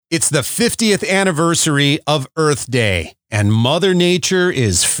It's the 50th anniversary of Earth Day, and Mother Nature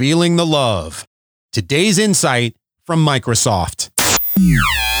is feeling the love. Today's insight from Microsoft.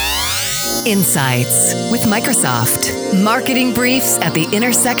 Insights with Microsoft. Marketing briefs at the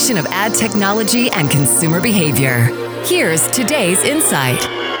intersection of ad technology and consumer behavior. Here's today's insight.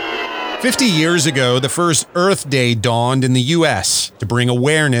 50 years ago, the first Earth Day dawned in the U.S. to bring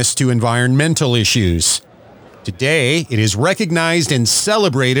awareness to environmental issues. Today, it is recognized and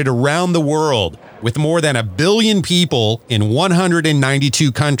celebrated around the world, with more than 1 billion people in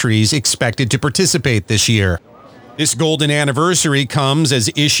 192 countries expected to participate this year. This golden anniversary comes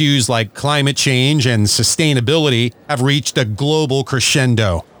as issues like climate change and sustainability have reached a global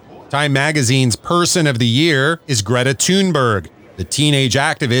crescendo. Time Magazine's Person of the Year is Greta Thunberg, the teenage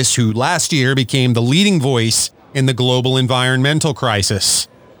activist who last year became the leading voice in the global environmental crisis.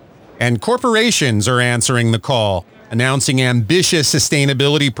 And corporations are answering the call, announcing ambitious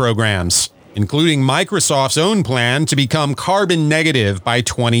sustainability programs, including Microsoft's own plan to become carbon negative by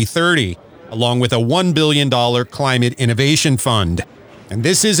 2030, along with a $1 billion climate innovation fund. And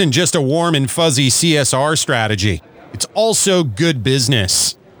this isn't just a warm and fuzzy CSR strategy. It's also good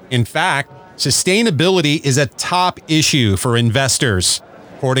business. In fact, sustainability is a top issue for investors.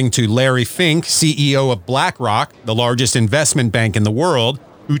 According to Larry Fink, CEO of BlackRock, the largest investment bank in the world,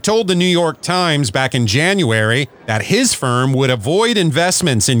 who told the New York Times back in January that his firm would avoid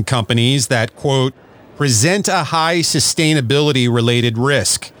investments in companies that, quote, present a high sustainability-related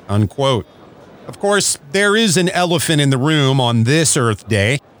risk, unquote. Of course, there is an elephant in the room on this Earth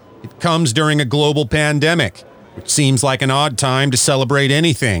Day. It comes during a global pandemic, which seems like an odd time to celebrate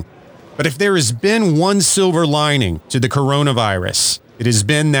anything. But if there has been one silver lining to the coronavirus, it has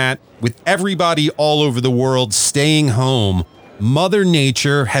been that with everybody all over the world staying home, Mother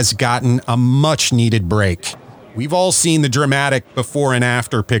Nature has gotten a much-needed break. We've all seen the dramatic before and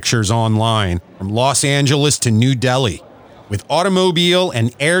after pictures online, from Los Angeles to New Delhi. With automobile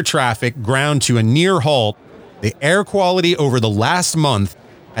and air traffic ground to a near halt, the air quality over the last month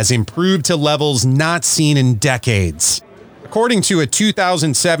has improved to levels not seen in decades. According to a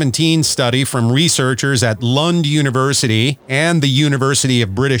 2017 study from researchers at Lund University and the University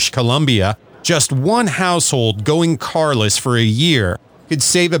of British Columbia, just one household going carless for a year could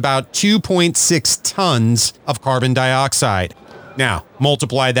save about 2.6 tons of carbon dioxide. Now,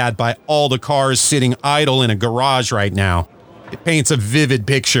 multiply that by all the cars sitting idle in a garage right now. It paints a vivid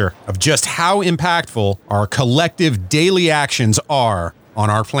picture of just how impactful our collective daily actions are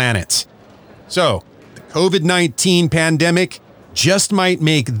on our planet. So, the COVID-19 pandemic just might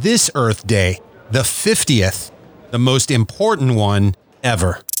make this Earth Day, the 50th, the most important one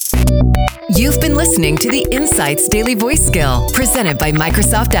ever. You've been listening to the Insights Daily Voice Skill, presented by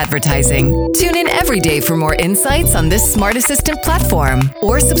Microsoft Advertising. Tune in every day for more insights on this smart assistant platform,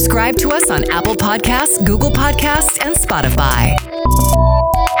 or subscribe to us on Apple Podcasts, Google Podcasts, and Spotify.